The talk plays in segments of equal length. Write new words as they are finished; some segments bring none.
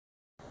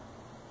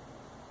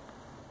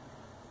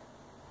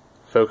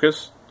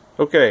Focus.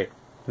 Okay.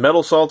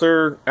 Metal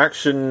Psalter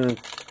Action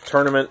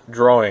Tournament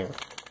Drawing.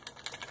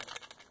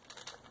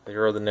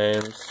 Here are the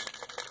names.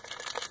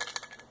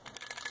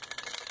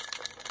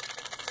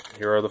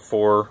 Here are the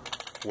 4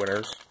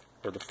 winners,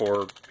 or the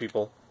 4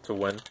 people to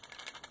win.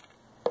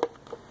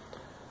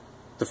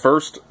 The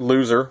first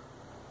loser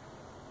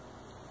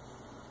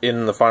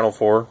in the final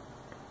 4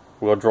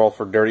 will draw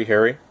for Dirty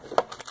Harry.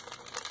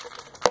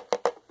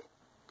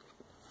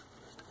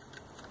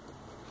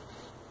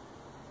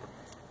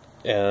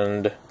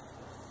 And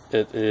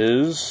it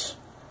is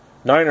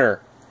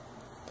Niner.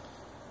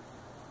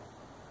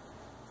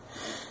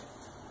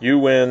 You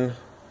win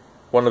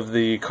one of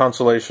the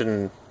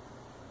consolation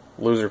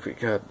loser.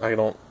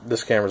 God,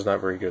 this camera's not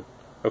very good.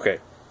 Okay.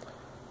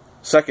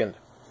 Second.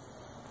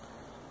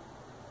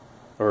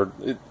 Or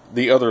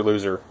the other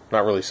loser,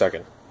 not really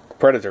second.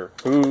 Predator.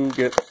 Who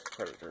gets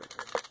Predator?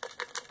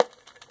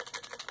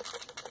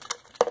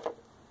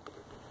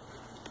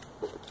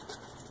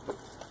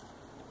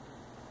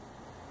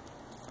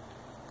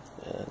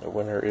 And the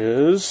winner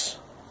is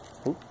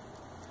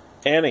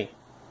Annie.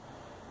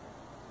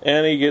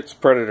 Annie gets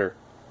Predator.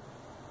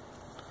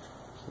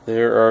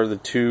 There are the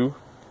 2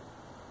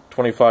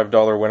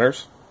 $25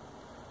 winners.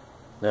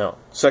 Now,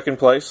 second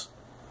place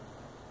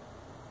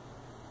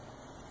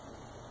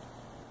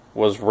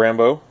was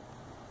Rambo.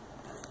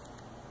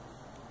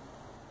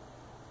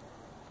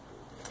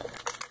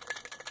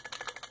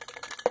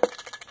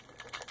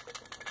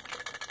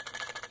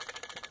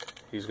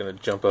 He's going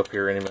to jump up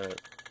here any minute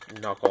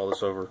and knock all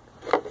this over.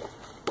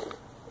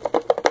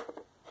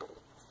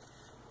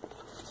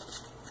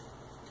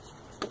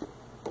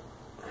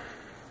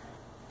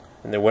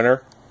 And the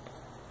winner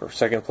for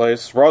second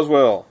place,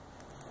 Roswell.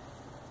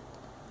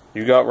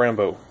 You got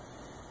Rambo.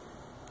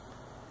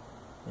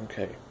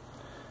 Okay.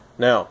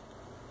 Now,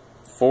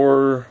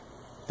 for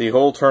the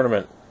whole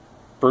tournament,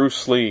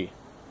 Bruce Lee.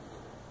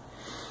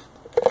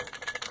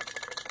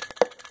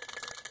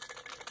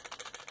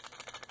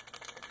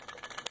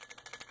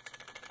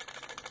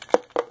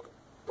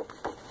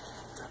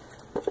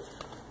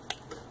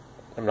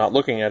 I'm not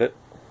looking at it.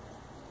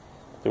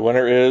 The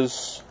winner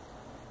is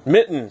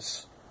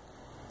Mittens.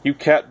 You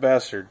cat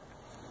bastard.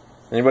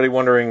 Anybody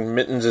wondering,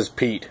 Mittens is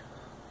Pete.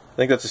 I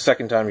think that's the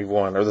second time you've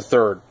won, or the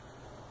third.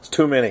 It's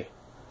too many.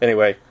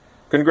 Anyway,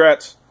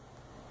 congrats.